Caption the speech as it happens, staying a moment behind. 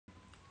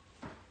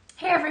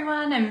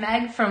everyone, I'm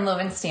Meg from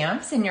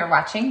LovenStamps and you're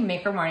watching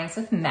Maker Mornings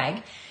with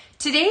Meg.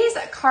 Today's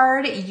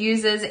card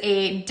uses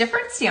a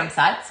different stamp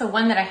set, so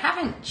one that I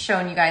haven't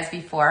shown you guys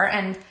before,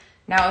 and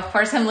now of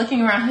course I'm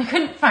looking around, I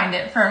couldn't find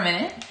it for a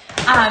minute.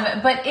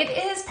 But it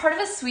is part of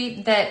a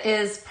suite that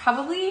is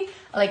probably,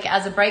 like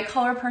as a bright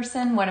color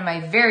person, one of my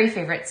very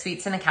favorite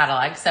suites in the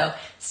catalog. So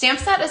stamp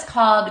set is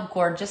called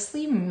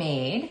Gorgeously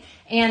Made,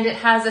 and it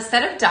has a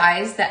set of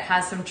dies that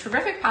has some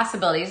terrific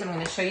possibilities. I'm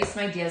going to show you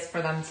some ideas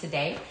for them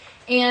today.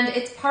 And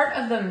it's part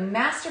of the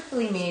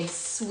Masterfully Made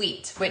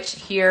Suite, which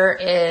here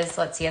is,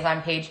 let's see, it's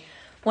on page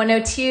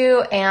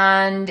 102,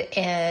 and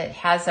it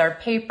has our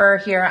paper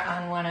here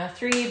on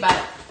 103,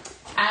 but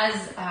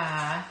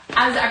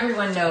as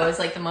everyone knows,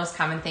 like the most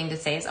common thing to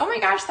say is, oh my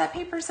gosh, that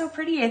paper is so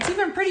pretty. It's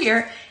even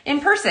prettier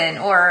in person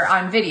or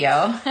on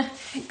video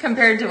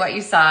compared to what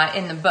you saw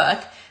in the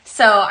book.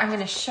 So I'm going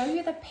to show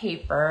you the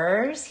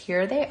papers.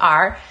 Here they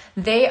are.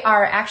 They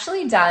are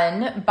actually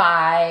done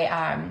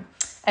by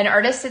an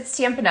artist at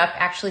Stampin' Up!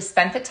 Actually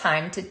spent the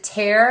time to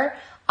tear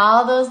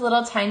all those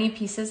little tiny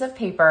pieces of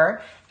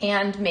paper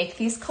and make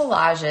these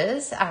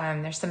collages.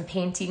 There's some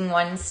painting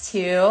ones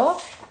too.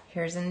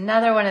 Here's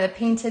another one of the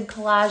painted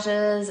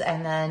collages,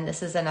 and then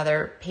this is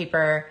another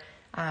paper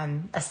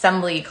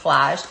assembly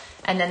collage,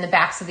 and then the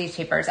backs of these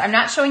papers. I'm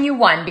not showing you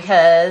one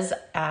because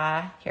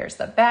here's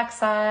the back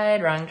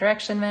side, wrong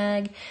direction,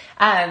 Meg,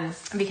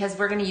 because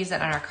we're going to use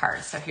it on our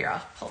cards. So here,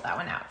 I'll pull that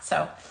one out.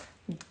 So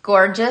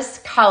gorgeous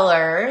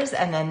colors,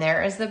 and then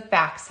there is the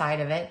back side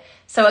of it.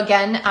 So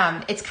again,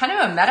 it's kind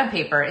of a meta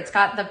paper. It's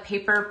got the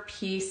paper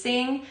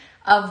piecing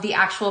of the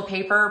actual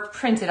paper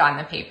printed on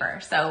the paper.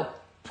 So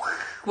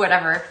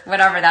whatever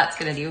that's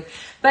going to do.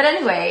 But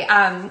anyway,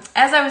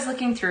 as I was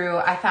looking through,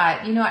 I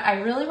thought, you know what, I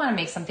really want to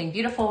make something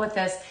beautiful with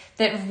this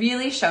that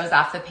really shows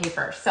off the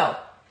paper. So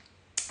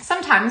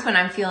sometimes when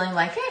I'm feeling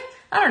like,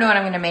 I don't know what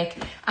I'm going to make,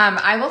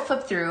 I will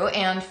flip through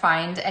and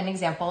find an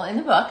example in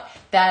the book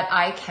that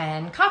I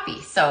can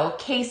copy. So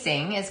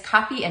casing is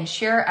copy and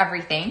share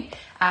everything.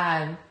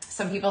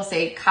 Some people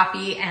say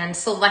copy and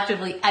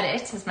selectively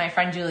edit, as my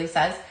friend Julie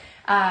says.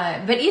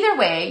 But either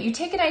way, you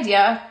take an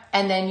idea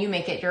and then you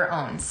make it your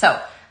own. So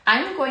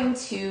I'm going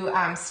to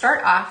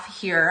start off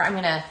here. I'm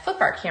going to flip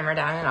our camera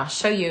down and I'll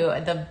show you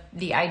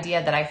the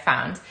idea that I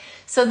found.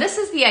 So this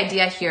is the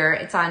idea here.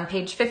 It's on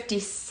page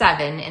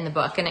 57 in the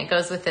book, and it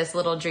goes with this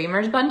little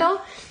Dreamers bundle.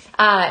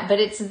 But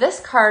it's this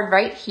card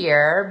right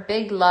here,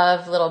 Big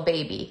Love Little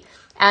Baby.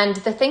 And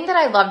the thing that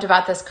I loved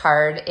about this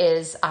card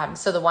is,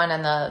 so the one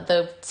on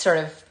the sort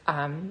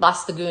of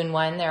Lost Lagoon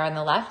one there on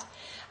the left,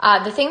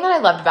 the thing that I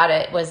loved about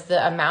it was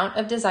the amount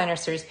of designer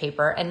series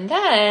paper, and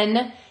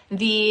then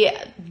the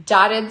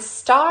dotted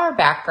star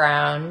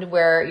background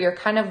where you're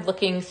kind of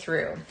looking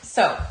through.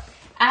 So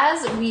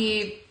as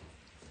we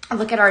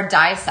look at our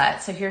die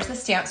set, so here's the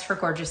stamps for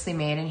Gorgeously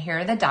Made, and here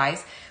are the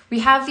dies. We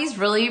have these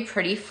really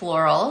pretty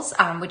florals,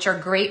 which are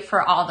great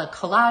for all the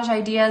collage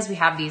ideas. We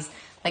have these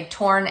like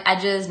torn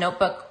edges,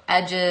 notebook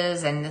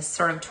edges, and this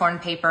sort of torn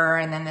paper,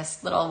 and then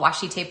this little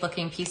washi tape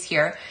looking piece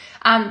here.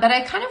 But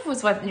I kind of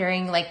was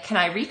wondering, like, can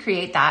I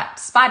recreate that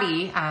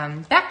spotty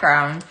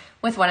background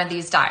with one of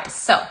these dies?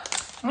 So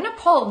I'm going to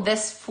pull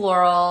this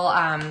floral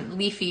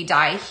leafy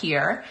die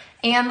here,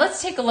 and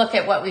let's take a look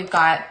at what we've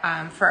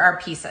got for our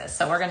pieces.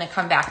 So we're going to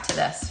come back to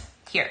this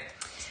here.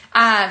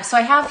 So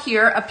I have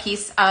here a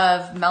piece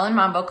of Melon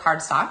Mambo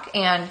cardstock,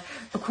 and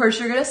of course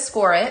you're going to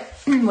score it.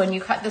 When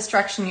you cut this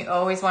direction, you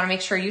always want to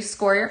make sure you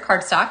score your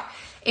cardstock.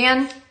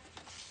 And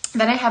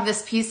then I have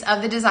this piece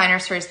of the designer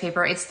series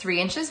paper. It's 3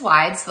 inches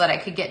wide so that I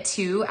could get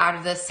 2 out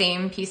of the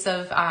same piece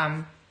of,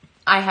 I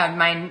have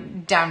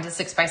mine down to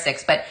 6 by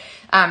 6, but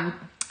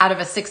out of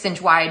a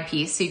 6-inch wide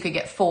piece, so you could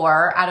get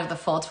 4 out of the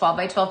full 12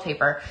 by 12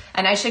 paper.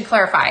 And I should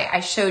clarify, I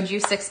showed you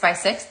 6 by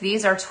 6.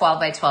 These are 12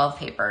 by 12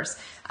 papers.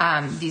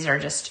 These are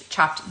just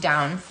chopped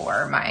down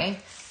for my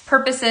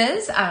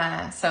purposes.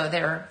 So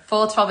they're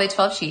full 12 by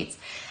 12 sheets.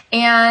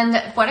 And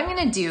what I'm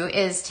going to do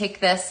is take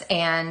this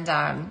and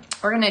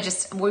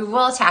we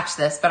will attach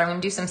this, but I'm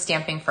going to do some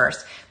stamping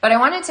first. But I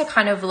wanted to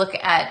kind of look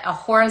at a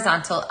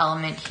horizontal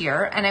element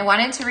here, and I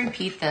wanted to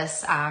repeat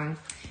this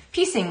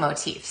piecing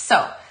motif.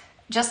 So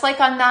just like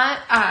on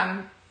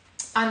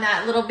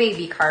that little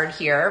baby card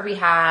here, we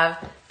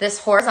have this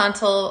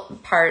horizontal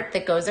part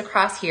that goes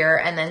across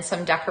here, and then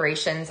some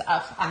decorations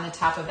up on the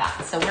top of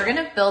that. So we're going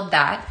to build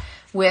that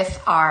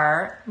with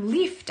our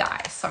leaf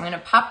die. So I'm going to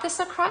pop this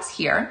across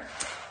here.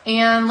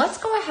 And let's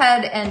go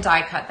ahead and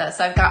die cut this.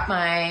 I've got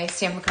my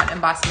Stampin' Cut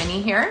Emboss Mini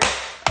here.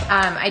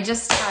 I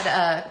just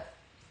had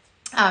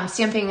a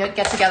stamping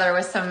get together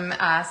with some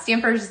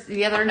stampers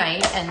the other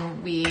night,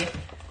 and we,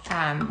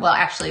 well,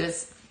 actually it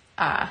was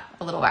a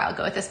little while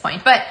ago at this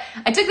point, but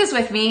I took this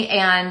with me,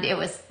 and it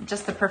was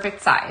just the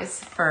perfect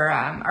size for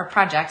our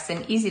projects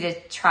and easy to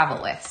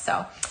travel with.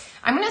 So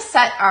I'm going to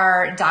set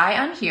our die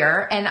on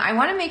here, and I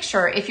want to make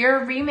sure if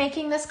you're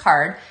remaking this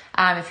card,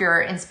 if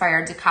you're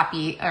inspired to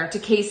copy or to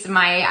case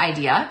my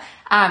idea,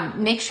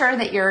 make sure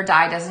that your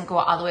die doesn't go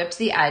all the way up to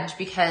the edge,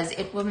 because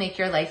it will make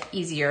your life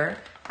easier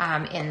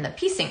in the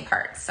piecing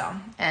part. So,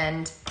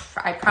 and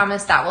I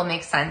promise that will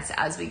make sense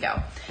as we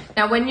go.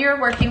 Now, when you're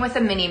working with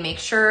a mini, make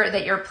sure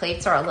that your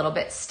plates are a little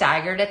bit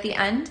staggered at the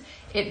end.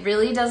 It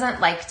really doesn't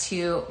like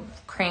to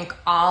crank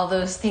all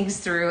those things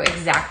through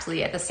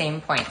exactly at the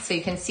same point. So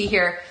you can see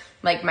here,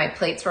 like my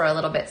plates were a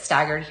little bit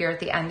staggered here at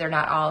the end. They're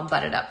not all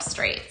butted up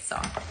straight. So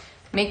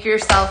make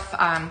yourself,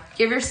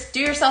 do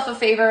yourself a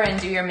favor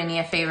and do your mini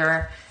a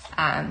favor.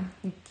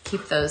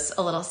 Keep those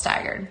a little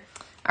staggered.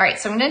 All right,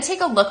 so I'm gonna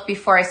take a look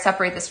before I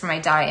separate this from my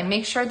die and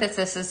make sure that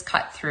this is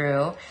cut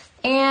through.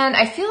 And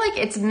I feel like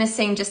it's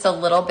missing just a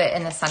little bit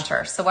in the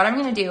center. So what I'm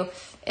gonna do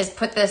is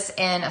put this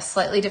in a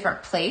slightly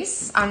different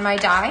place on my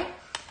die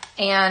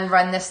and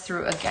run this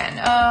through again.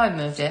 Oh, I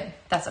moved it,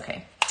 that's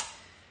okay.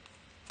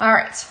 All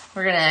right,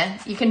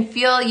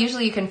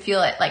 usually you can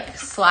feel it like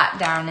slot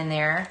down in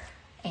there.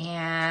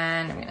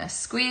 And I'm gonna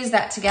squeeze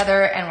that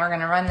together and we're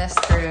gonna run this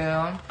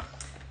through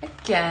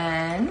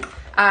again.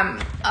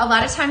 A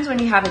lot of times when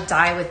you have a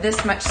die with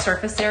this much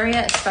surface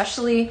area,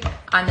 especially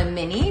on the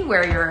mini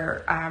where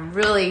you're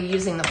really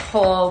using the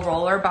whole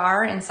roller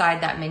bar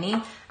inside that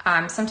mini,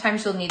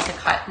 sometimes you'll need to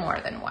cut more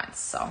than once,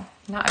 so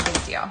not a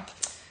big deal.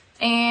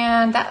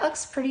 And that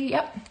looks pretty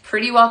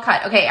well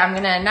cut. Okay, I'm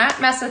gonna not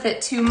mess with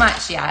it too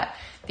much yet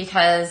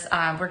because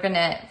we're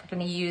gonna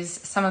use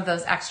some of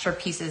those extra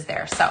pieces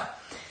there. So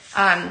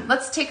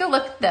let's take a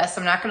look at this.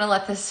 I'm not gonna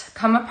let this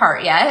come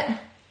apart yet,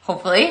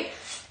 hopefully.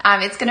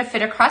 It's gonna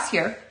fit across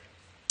here,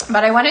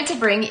 but I wanted to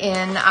bring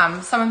in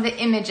some of the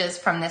images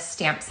from this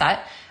stamp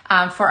set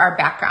for our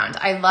background.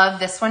 I love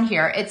this one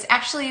here. It's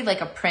actually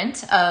like a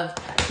print of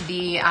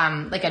the,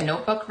 like a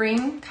notebook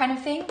ring kind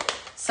of thing.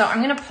 So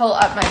I'm gonna pull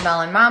up my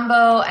Melon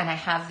Mambo and I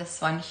have this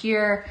one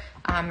here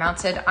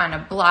mounted on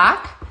a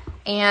block.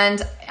 And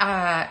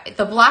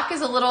the block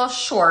is a little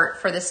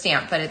short for the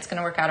stamp, but it's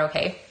gonna work out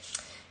okay.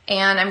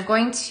 And I'm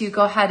going to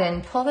go ahead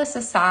and pull this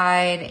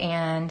aside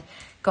and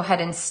go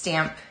ahead and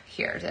stamp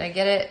here. Did I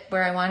get it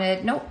where I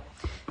wanted? Nope.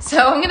 So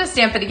I'm gonna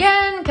stamp it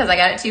again because I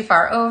got it too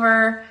far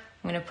over.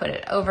 I'm gonna put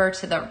it over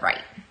to the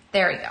right.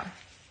 There we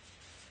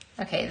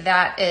go. Okay,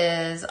 that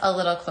is a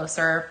little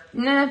closer,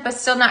 but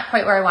still not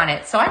quite where I want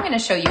it. So I'm gonna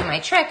show you my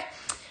trick.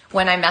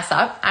 When I mess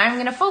up, I'm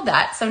gonna fold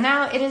that. So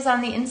now it is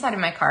on the inside of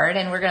my card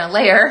and we're gonna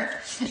layer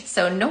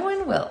so no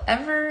one will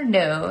ever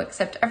know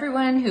except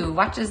everyone who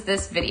watches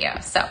this video.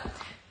 So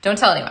don't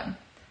tell anyone.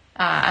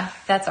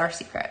 That's our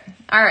secret.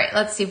 All right,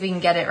 let's see if we can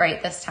get it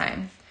right this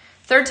time.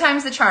 Third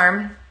time's the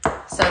charm.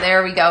 So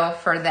there we go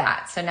for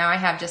that. So now I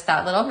have just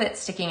that little bit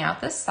sticking out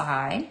the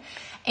side.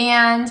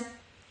 And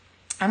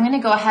I'm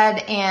gonna go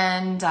ahead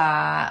and,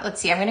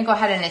 let's see, I'm gonna go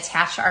ahead and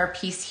attach our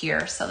piece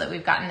here so that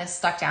we've gotten this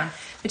stuck down.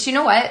 But you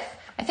know what?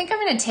 I think I'm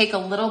gonna take a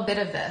little bit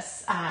of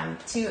this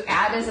to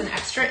add as an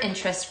extra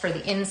interest for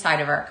the inside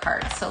of our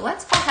card. So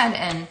let's go ahead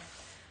and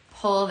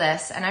pull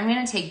this, and I'm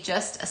gonna take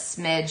just a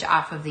smidge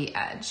off of the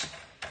edge.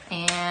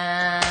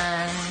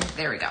 And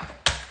there we go.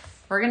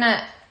 We're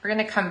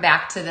gonna come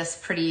back to this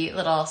pretty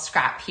little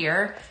scrap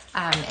here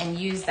and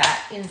use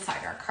that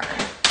inside our card.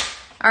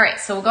 All right,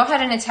 so we'll go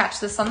ahead and attach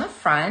this on the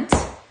front.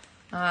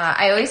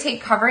 I always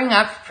hate covering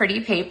up pretty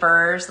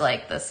papers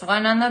like this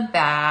one on the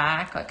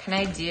back. What can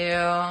I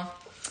do?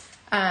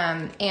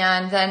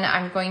 And then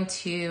I'm going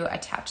to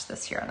attach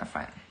this here on the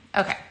front.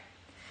 Okay.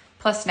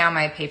 Plus now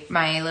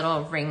my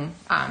little ring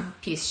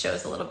piece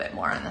shows a little bit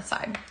more on the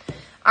side.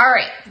 All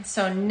right,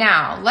 so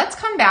now let's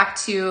come back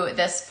to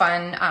this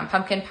fun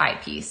pumpkin pie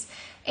piece.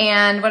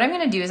 And what I'm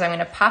gonna do is I'm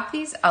gonna pop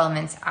these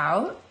elements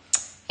out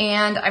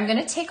and I'm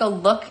gonna take a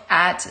look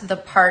at the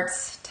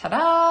parts,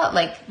 ta-da,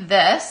 like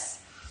this,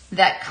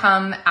 that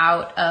come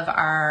out of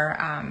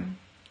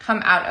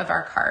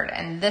our card.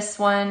 And this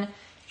one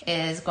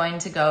is going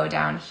to go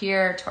down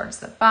here towards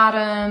the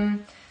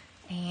bottom.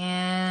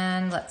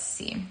 And let's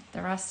see,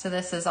 the rest of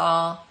this is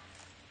all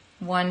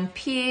one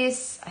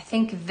piece. I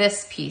think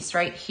this piece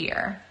right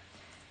here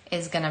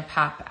is gonna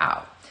pop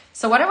out.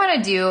 So what I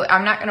wanna do,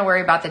 I'm not gonna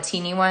worry about the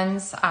teeny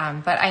ones,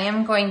 but I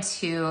am going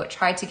to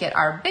try to get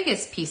our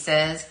biggest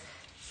pieces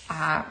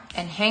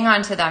and hang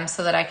on to them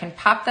so that I can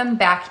pop them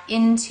back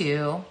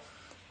into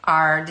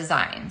our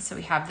design. So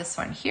we have this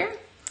one here,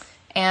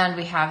 and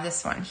we have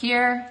this one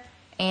here,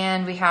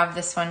 and we have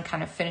this one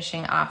kind of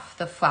finishing off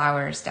the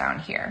flowers down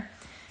here.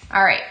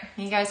 All right,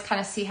 you guys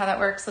kind of see how that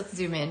works? Let's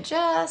zoom in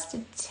just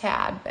a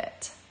tad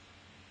bit.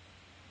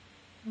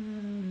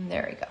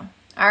 There we go.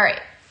 All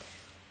right.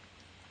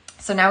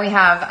 So now we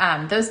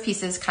have those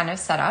pieces kind of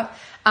set up.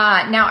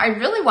 Now I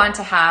really want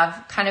to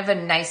have kind of a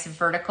nice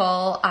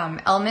vertical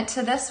element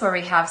to this where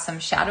we have some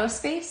shadow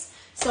space.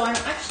 So I'm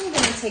actually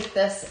going to take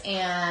this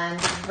and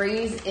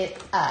raise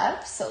it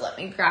up. So let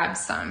me grab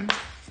some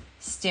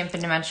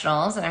Stampin'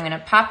 Dimensionals and I'm going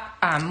to pop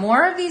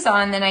more of these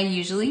on than I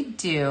usually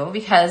do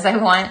because I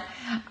want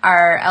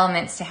our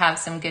elements to have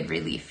some good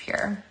relief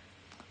here.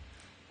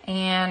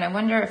 And I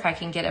wonder if I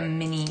can get a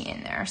mini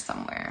in there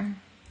somewhere.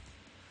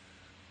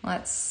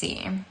 Let's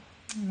see.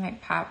 I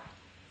might pop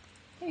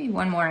maybe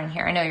one more in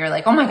here. I know you're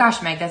like, oh my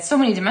gosh, Meg, that's so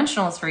many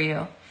dimensionals for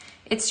you.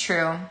 It's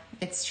true.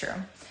 It's true.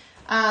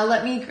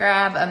 Let me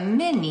grab a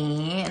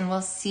mini and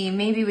we'll see,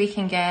 maybe we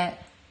can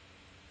get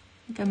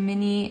like a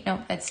mini.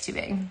 Nope, that's too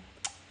big.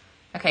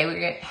 Okay, we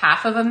get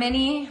half of a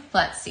mini.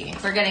 Let's see,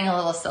 we're getting a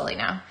little silly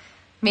now.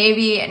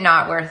 Maybe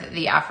not worth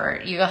the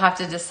effort. You'll have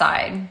to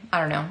decide. I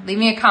don't know. Leave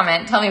me a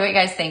comment. Tell me what you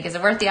guys think. Is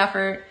it worth the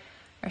effort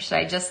or should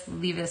I just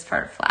leave this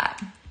part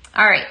flat?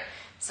 All right,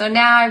 so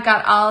now I've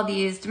got all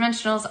these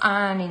dimensionals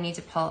on. I need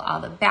to pull all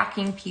the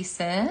backing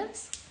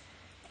pieces.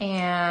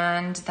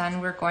 And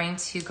then we're going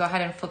to go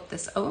ahead and flip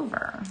this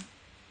over.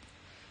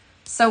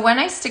 So when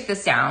I stick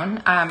this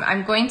down,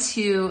 I'm going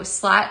to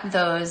slot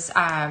those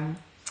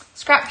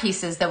scrap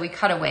pieces that we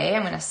cut away.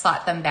 I'm going to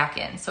slot them back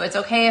in. So it's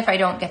okay if I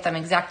don't get them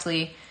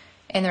exactly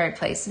in the right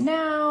place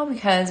now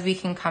because we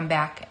can come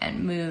back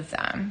and move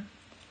them.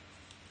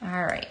 All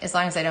right, as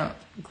long as I don't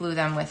glue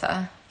them with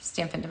a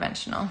Stampin'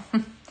 Dimensional.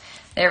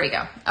 There we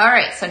go. All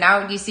right, so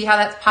now you see how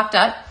that's popped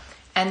up?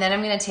 And then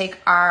I'm gonna take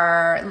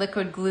our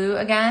liquid glue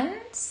again.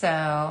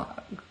 So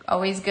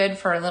always good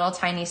for little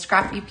tiny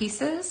scrappy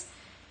pieces.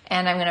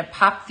 And I'm gonna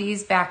pop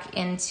these back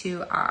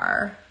into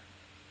our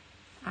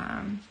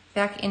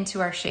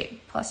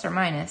shape, plus or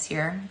minus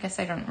here. I guess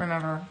I don't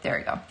remember, there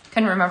we go.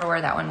 Couldn't remember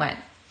where that one went.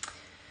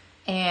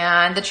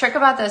 And the trick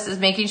about this is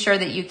making sure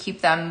that you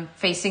keep them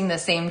facing the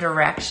same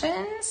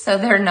direction so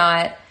they're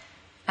not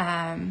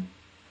gonna,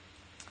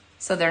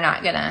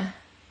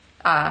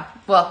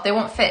 well, they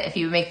won't fit if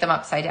you make them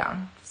upside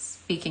down.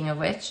 Speaking of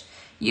which,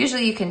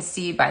 usually you can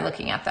see by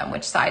looking at them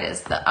which side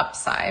is the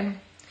upside.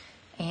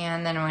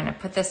 And then I'm gonna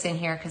put this in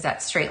here because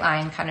that straight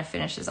line kind of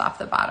finishes off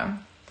the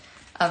bottom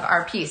of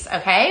our piece,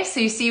 okay?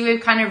 So you see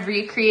we've kind of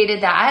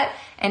recreated that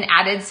and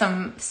added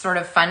some sort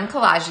of fun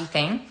collage-y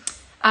thing.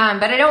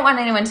 But I don't want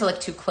anyone to look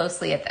too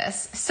closely at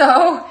this.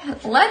 So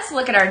let's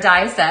look at our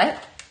die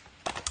set.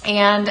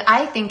 And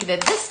I think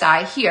that this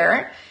die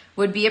here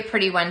would be a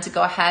pretty one to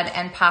go ahead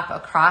and pop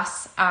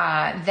across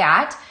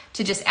that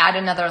to just add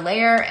another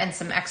layer and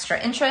some extra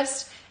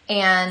interest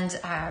and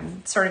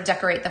sort of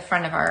decorate the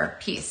front of our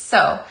piece.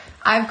 So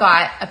I've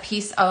got a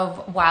piece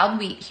of wild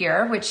wheat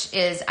here, which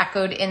is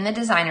echoed in the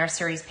designer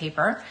series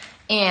paper.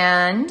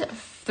 And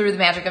through the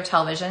magic of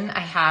television, I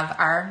have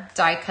our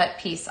die cut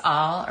piece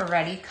all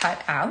already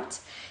cut out.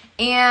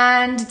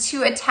 And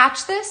to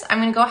attach this, I'm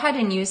gonna go ahead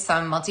and use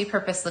some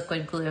multi-purpose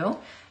liquid glue.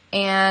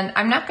 And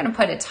I'm not gonna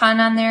put a ton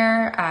on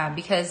there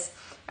because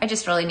I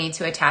just really need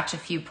to attach a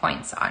few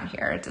points on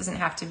here. It doesn't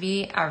have to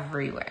be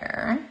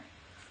everywhere,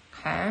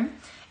 okay?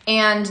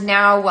 And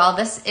now while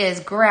this is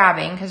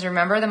grabbing, because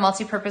remember the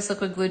multi-purpose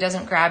liquid glue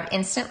doesn't grab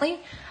instantly,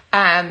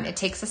 it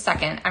takes a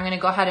second. I'm gonna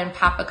go ahead and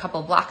pop a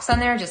couple blocks on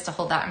there just to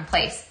hold that in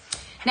place.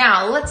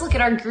 Now let's look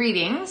at our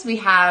greetings. We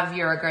have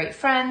you're a great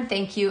friend,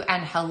 thank you,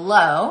 and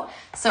hello.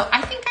 So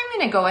I think I'm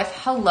gonna go with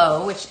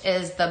hello, which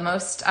is the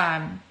most,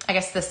 I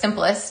guess the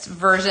simplest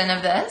version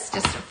of this,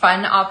 just a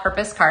fun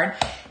all-purpose card.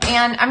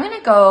 And I'm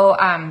gonna go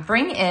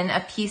bring in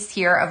a piece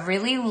here of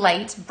really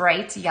light,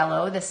 bright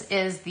yellow. This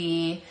is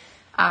the,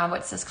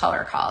 what's this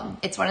color called?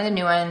 It's one of the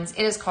new ones.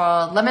 It is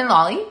called Lemon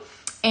Lolly.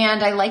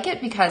 And I like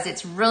it because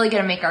it's really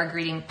gonna make our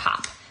greeting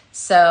pop.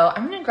 So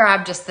I'm gonna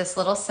grab just this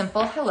little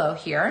simple hello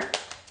here.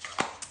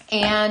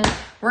 And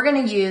we're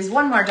gonna use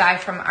one more die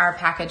from our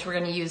package. We're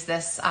gonna use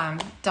this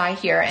die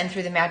here, and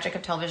through the magic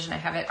of television, I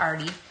have it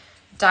already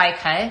die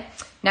cut.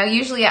 Now,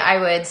 usually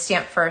I would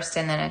stamp first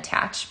and then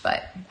attach,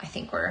 but I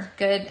think we're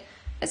good.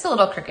 It's a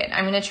little crooked.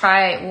 I'm gonna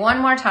try one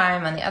more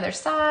time on the other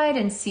side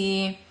and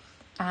see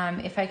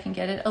if I can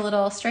get it a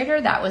little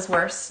straighter. That was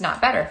worse, not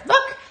better.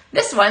 Look,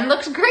 this one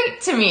looks great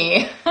to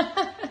me.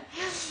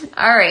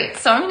 All right,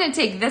 so I'm gonna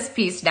take this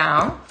piece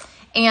now,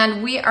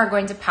 and we are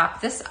going to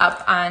pop this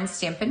up on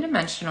Stampin'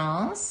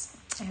 Dimensionals,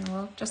 and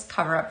we'll just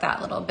cover up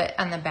that little bit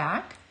on the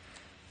back.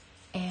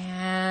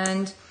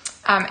 And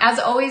as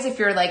always, if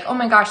you're like, oh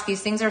my gosh,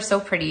 these things are so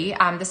pretty,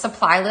 the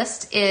supply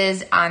list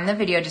is on the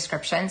video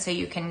description, so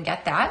you can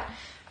get that.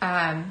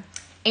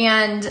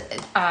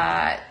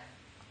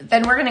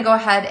 Then we're gonna go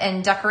ahead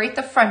and decorate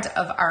the front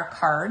of our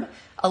card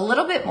a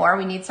little bit more.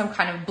 We need some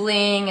kind of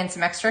bling and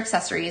some extra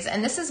accessories.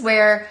 And this is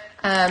where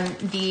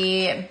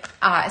the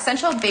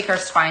essential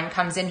baker's twine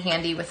comes in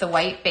handy with the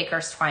white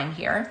baker's twine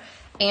here.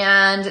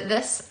 And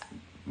this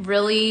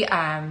really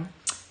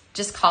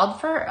just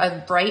called for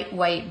a bright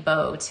white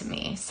bow to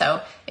me.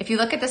 So if you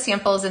look at the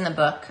samples in the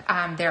book,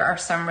 there are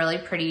some really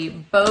pretty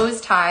bows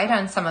tied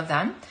on some of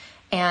them.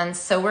 And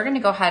so we're gonna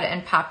go ahead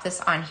and pop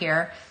this on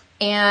here.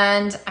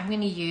 And I'm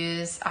gonna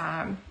use,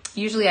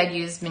 usually I'd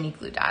use mini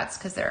glue dots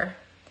because they're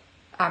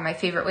my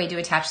favorite way to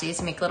attach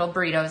these, make little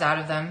burritos out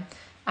of them.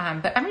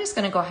 But I'm just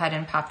gonna go ahead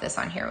and pop this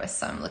on here with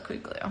some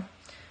liquid glue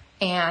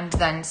and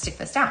then stick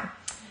this down.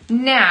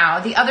 Now,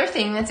 the other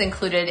thing that's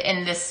included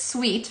in this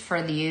suite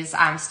for these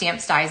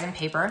stamps, dies, and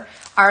paper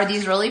are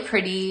these really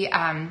pretty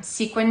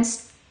sequin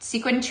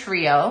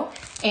trio.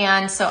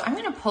 And so I'm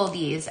gonna pull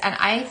these, and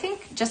I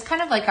think just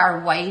kind of like our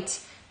white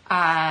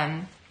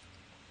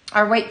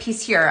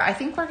piece here, I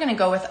think we're gonna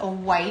go with a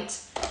white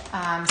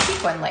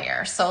sequin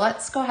layer. So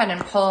let's go ahead and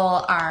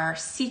pull our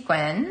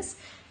sequins,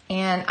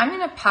 and I'm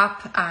gonna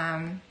pop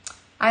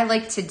I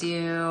like to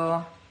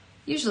do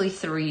usually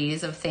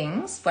 3s of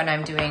things when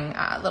I'm doing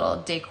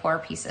little decor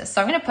pieces. So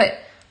I'm gonna put a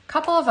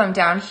couple of them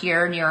down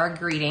here near our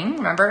greeting.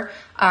 Remember,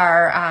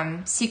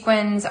 our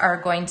sequins are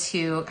going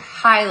to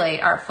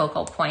highlight our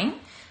focal point.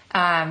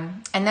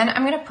 And then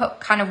I'm gonna put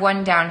kind of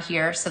one down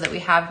here so that we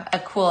have a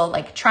cool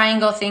like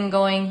triangle thing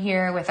going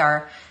here with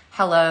our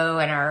hello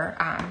and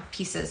our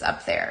pieces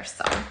up there.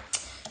 So,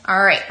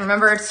 all right,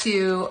 remember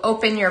to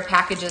open your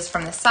packages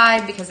from the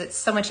side because it's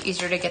so much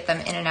easier to get them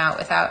in and out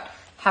without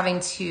having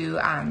to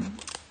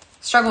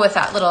struggle with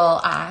that little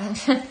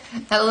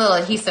that little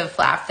adhesive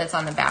flap that's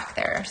on the back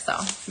there. So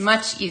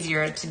much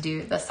easier to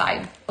do the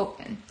side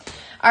open.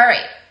 All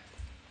right.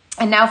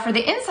 And now for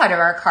the inside of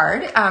our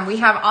card, we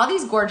have all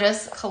these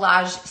gorgeous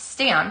collage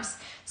stamps.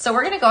 So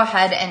we're gonna go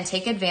ahead and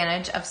take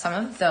advantage of some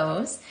of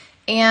those.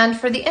 And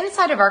for the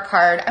inside of our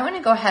card, I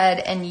wanna go ahead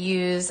and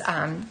use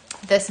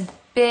this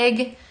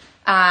big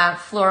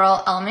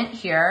floral element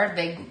here,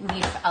 big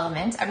leaf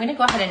element. I'm gonna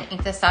go ahead and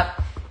ink this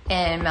up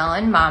in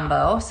Melon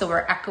Mambo. So we're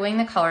echoing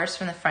the colors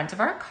from the front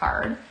of our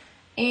card.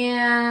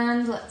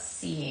 And let's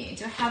see,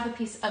 do I have a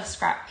piece of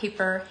scrap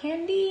paper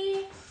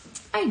handy?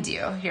 I do.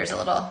 Here's a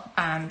little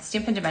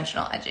Stampin'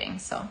 Dimensional edging.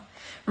 So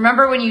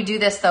remember when you do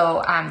this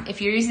though,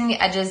 if you're using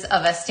the edges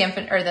of a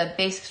Stampin' or the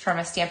base from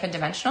a Stampin'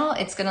 Dimensional,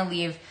 it's gonna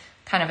leave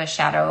kind of a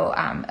shadow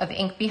of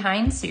ink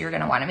behind. So you're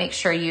gonna wanna make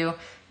sure you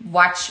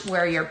watch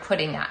where you're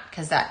putting that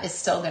because that is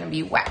still gonna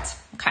be wet.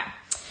 Okay.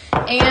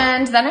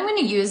 And then I'm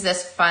gonna use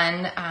this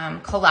fun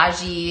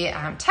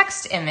collage-y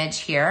text image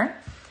here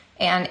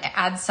and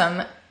add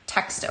some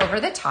text over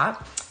the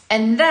top.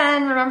 And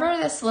then remember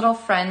this little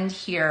friend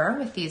here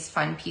with these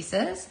fun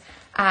pieces.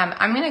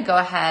 I'm gonna go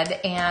ahead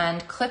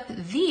and clip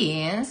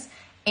these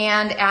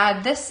and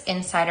add this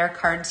inside our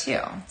card too.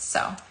 So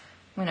I'm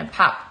gonna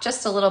pop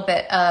just a little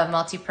bit of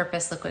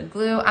multi-purpose liquid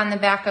glue on the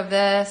back of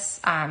this,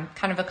 kind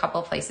of a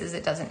couple places.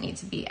 It doesn't need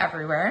to be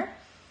everywhere.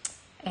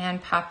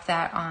 And pop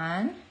that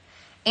on.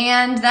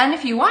 And then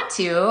if you want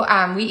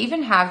to, we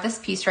even have this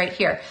piece right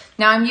here.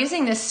 Now I'm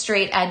using this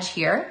straight edge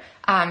here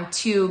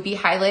to be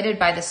highlighted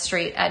by the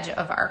straight edge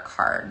of our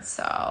card.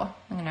 So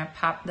I'm gonna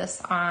pop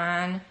this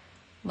on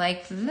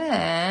like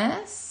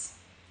this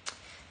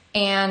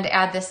and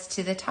add this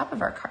to the top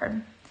of our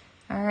card.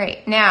 All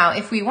right, now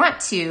if we want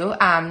to,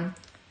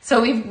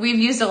 so we've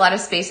used a lot of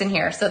space in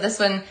here. So this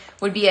one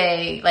would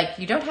be like,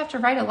 you don't have to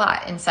write a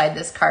lot inside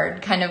this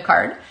card, kind of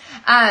card.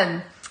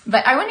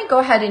 But I wanna go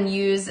ahead and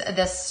use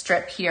this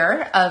strip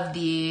here of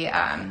the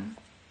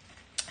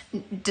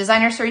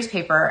designer series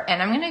paper,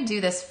 and I'm gonna do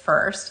this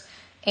first.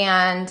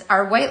 And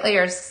our white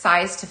layer is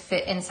sized to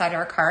fit inside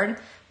our card,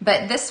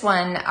 but this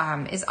one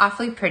is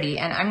awfully pretty,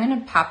 and I'm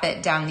gonna pop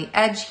it down the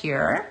edge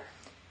here.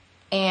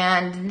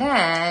 And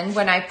then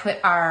when I put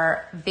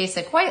our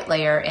basic white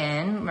layer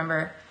in,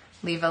 remember,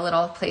 leave a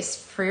little place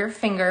for your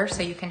finger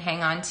so you can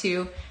hang on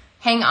to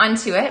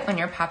it when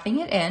you're popping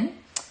it in.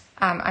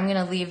 I'm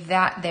gonna leave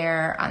that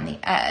there on the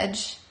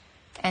edge.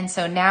 And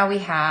so now we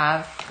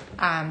have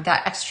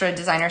that extra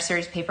designer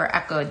series paper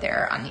echoed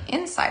there on the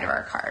inside of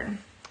our card.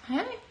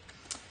 Okay.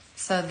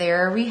 So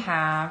there we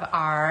have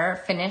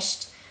our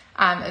finished,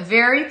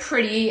 very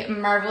pretty,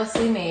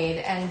 marvelously made,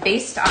 and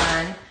based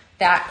on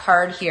that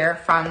card here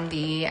from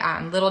the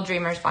Little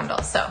Dreamers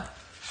bundle. So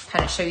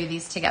kind of show you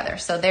these together.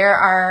 So there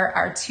are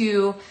our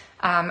two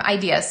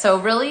ideas. So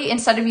really,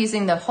 instead of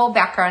using the whole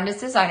background as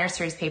designer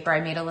series paper,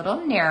 I made a little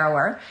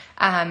narrower,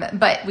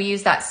 but we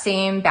used that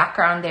same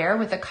background there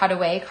with a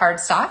cutaway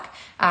cardstock,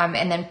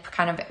 and then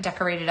kind of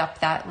decorated up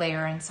that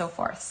layer and so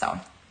forth.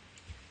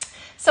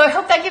 So I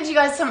hope that gives you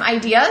guys some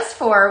ideas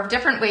for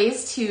different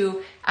ways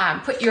to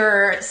put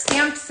your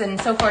stamps and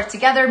so forth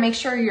together. Make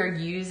sure you're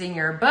using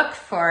your book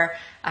for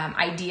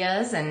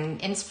ideas and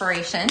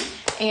inspiration.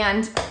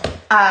 And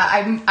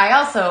I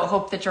also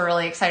hope that you're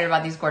really excited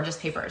about these gorgeous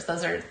papers.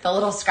 Those are the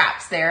little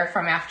scraps there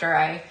from after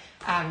I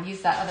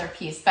used that other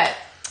piece. But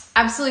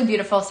absolutely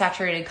beautiful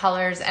saturated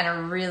colors and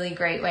a really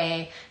great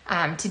way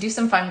to do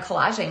some fun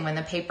collaging when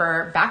the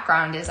paper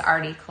background is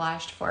already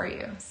collaged for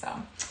you. So.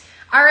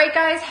 All right,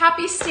 guys,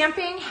 happy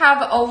stamping.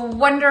 Have a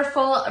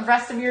wonderful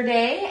rest of your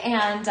day.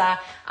 And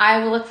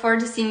I will look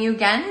forward to seeing you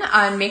again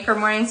on Maker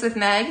Mornings with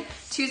Meg,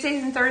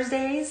 Tuesdays and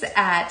Thursdays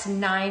at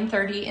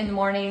 9:30 in the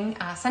morning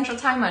Central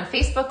Time on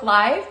Facebook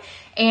Live,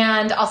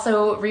 and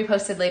also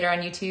reposted later on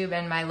YouTube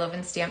and my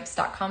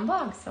LovenStamps.com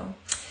blog. So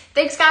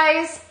thanks,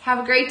 guys. Have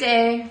a great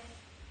day.